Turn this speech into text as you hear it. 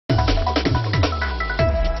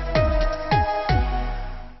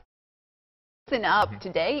Listen up.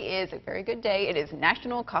 Today is a very good day. It is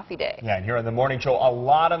National Coffee Day. Yeah, and here on the morning show, a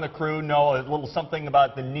lot on the crew know a little something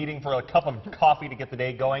about the needing for a cup of coffee to get the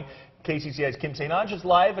day going. KCCI's Kim St. Ange is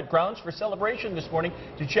live at Grounds for Celebration this morning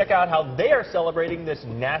to check out how they are celebrating this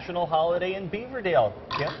national holiday in Beaverdale.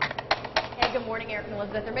 Kim? Hey, good morning, Eric and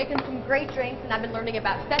Elizabeth. They're making some great drinks, and I've been learning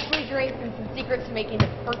about specialty drinks and some secrets to making the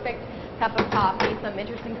perfect cup of coffee. Some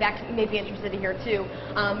interesting facts you may be interested to hear, too.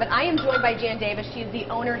 But I am joined by Jan Davis. She's the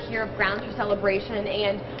owner here of Grounds for Celebration,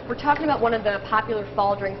 and we're talking about one of the popular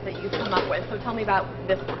fall drinks that you've come up with. So tell me about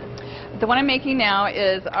this one. The one I'm making now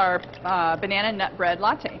is our banana nut bread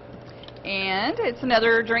latte. And it's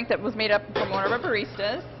another drink that was made up from one of our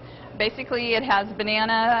baristas. Basically, it has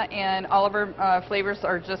banana, and all of our flavors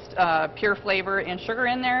are just pure flavor and sugar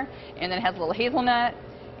in there. And then it has a little hazelnut.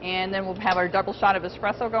 And then we'll have our double shot of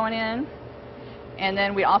espresso going in. And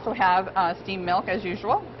then we also have steamed milk, as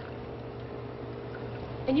usual.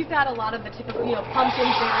 And you've got a lot of the typical,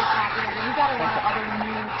 pumpkin's very popular, and you've got a lot of other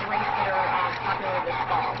new drinks that are popular this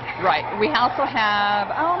fall. Right. We also have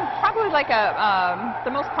probably like the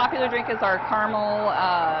most popular drink is our caramel,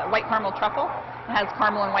 white caramel truffle. It has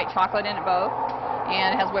caramel and white chocolate in it both,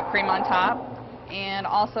 and it has whipped cream on top. And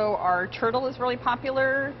also our turtle is really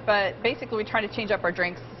popular, but basically we try to change up our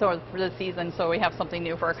drinks for the season, so we have something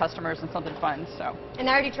new for our customers and something fun. So. And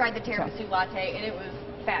I already tried the tiramisu latte, and it was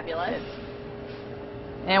fabulous.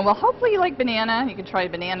 And well, hopefully you like banana. You can try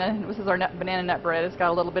banana. This is our banana nut bread. It's got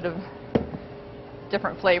a little bit of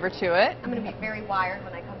different flavor to it. I'm going to be very wired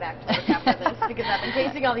when I come back to work after this because I've been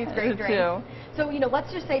tasting all these great drinks. Too. So,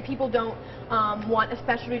 let's just say people don't want a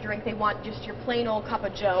specialty drink. They want just your plain old cup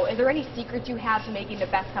of joe. Is there any secrets you have to making the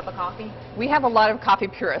best cup of coffee? We have a lot of coffee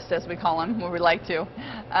purists, as we call them, when we like to.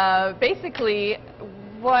 Basically,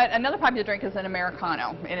 another popular drink is an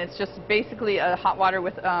Americano, and it's just basically a hot water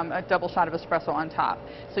with a double shot of espresso on top.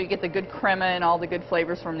 So you get the good crema and all the good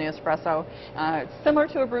flavors from the espresso. It's similar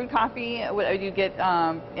to a brewed coffee. What you get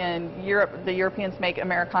in Europe, the Europeans make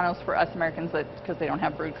Americanos for us Americans because they don't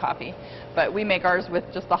have brewed coffee. But we make ours with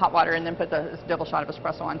just the hot water and then put the double shot of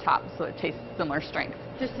espresso on top, so it tastes similar strength.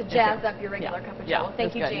 Just to jazz up your regular cup of joe. Yeah,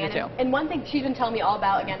 Thank you, Jan. And one thing she's been telling me all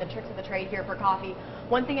about, again, the tricks of the trade here for coffee.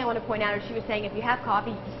 One thing I want to point out is she was saying if you have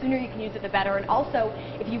coffee, the sooner you can use it, the better. And also,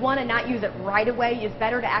 if you want to not use it right away, it's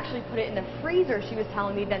better to actually put it in the freezer, she was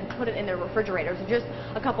telling me, than put it in the refrigerator. So just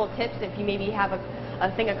a couple of tips if you maybe have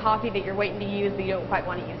a thing of coffee that you're waiting to use, but you don't quite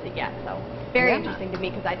want to use it yet. So very interesting to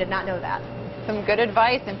me because I did not know that. Some good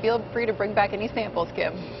advice, and feel free to bring back any samples,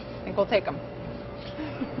 Kim. I think we'll take them.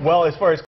 Well, as far as